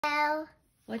Hello.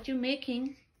 What you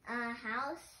making? A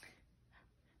house.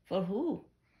 For who?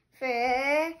 For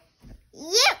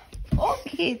you.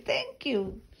 Okay, thank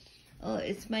you. Oh,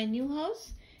 it's my new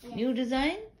house? Yes. New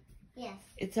design? Yes.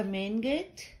 It's a main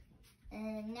gate?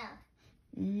 No.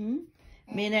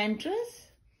 Main entrance?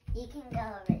 You can go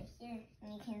over here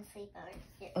and you can sleep over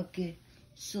here. Okay,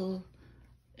 so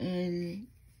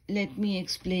let me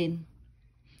explain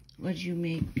what you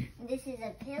make. This is a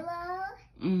pillow.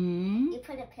 Mm-hmm. You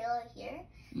put a pillow here,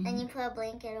 and you put a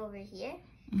blanket over here,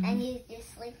 and you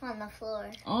just sleep on the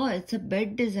floor. Oh, it's a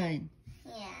bed design.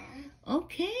 Yeah.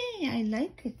 Okay, I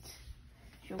like it.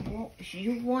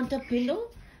 You want a pillow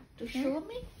to show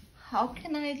me? How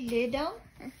can I lay down?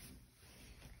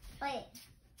 Wait.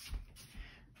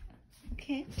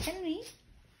 Okay, tell me.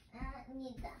 I don't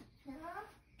need that pillow.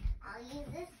 I'll use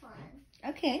this one.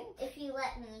 Okay, If you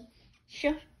let me.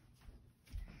 sure.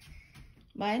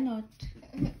 Why not?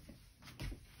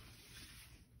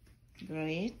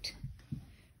 Great.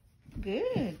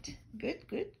 Good.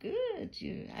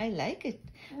 I like it.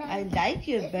 Then I like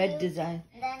your if bed you- design.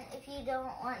 Then if you don't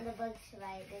want the bugs to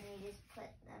ride, then you just put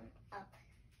them up.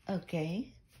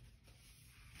 Okay.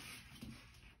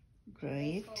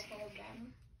 Great. This will hold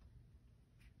them.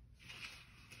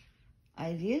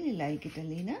 I really like it,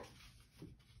 Alina.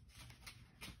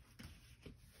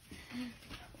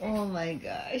 Oh my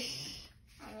gosh.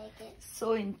 I'll make it.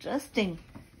 So interesting.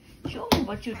 Show me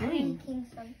what you're I'm doing. making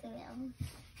something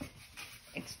else.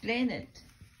 Explain it.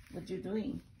 What you're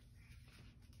doing.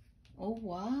 Oh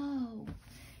wow.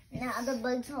 Now the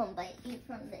bugs won't bite you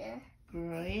from there.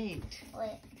 Great.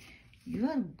 Wait, You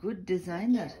are a good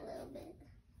designer. get a little bit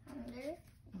under.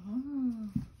 Oh.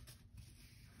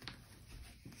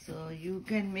 So you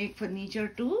can make furniture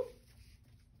too?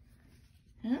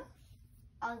 Huh?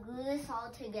 I'll glue this all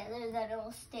together, then it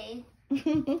will stay.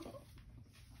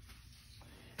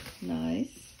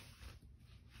 Nice.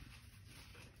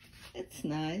 It's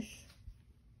nice.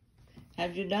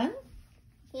 Have you done?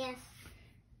 Yes,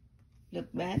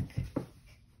 Look back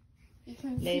you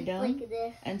can Lay sleep down. like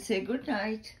this. and say good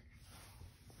night.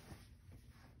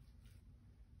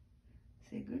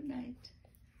 Say good night.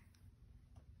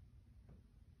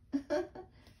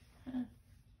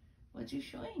 What you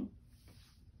showing?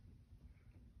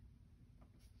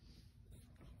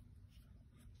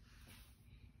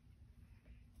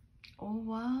 Oh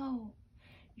wow.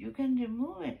 You can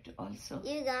remove it also.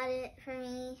 You got it for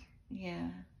me. Yeah.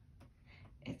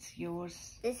 It's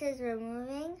yours. This is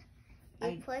removing. You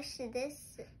I- push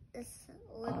this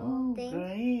little Oh, thing,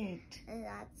 great. and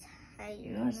that's how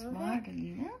you You're remove smart, it.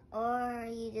 Alina. Or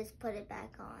you just put it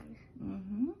back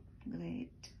on. Great.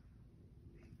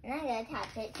 And I'm gonna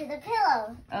attach it to the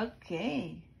pillow.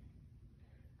 Okay.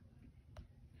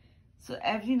 So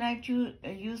every night you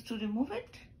used to remove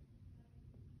it?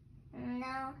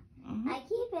 No, Mhm. I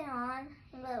keep it on,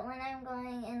 but when I'm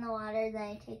going in the water, then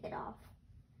I take it off.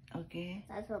 Okay.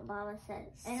 That's what Baba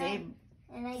said. And Say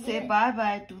I give say it-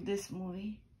 bye-bye to this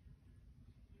movie.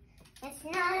 It's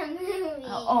not a movie.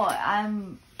 Oh,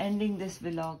 I'm ending this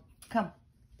vlog. Come,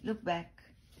 look back.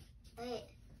 Wait,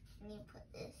 let me put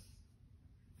this.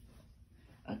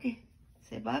 Okay.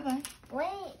 Say bye-bye.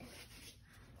 Wait,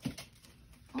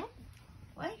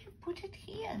 Why you put it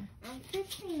here? I'm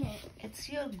fixing it. It's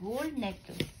your gold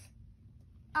necklace.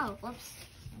 Oh, whoops.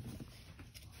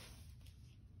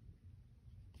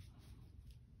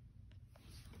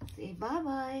 Say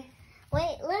bye-bye.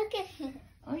 Wait, look at it.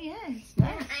 Oh yeah, it's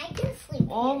nice. I can sleep.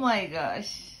 Oh here. my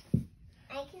gosh.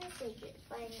 I can sleep it.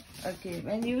 Fine. Okay,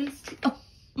 when you will see.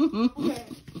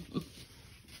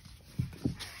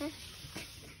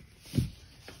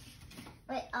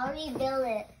 Wait, I'll rebuild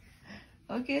it.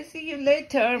 Okay, see you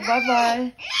later.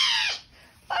 Bye-bye.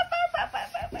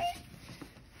 Bye-bye.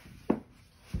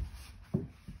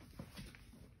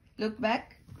 Look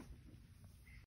back.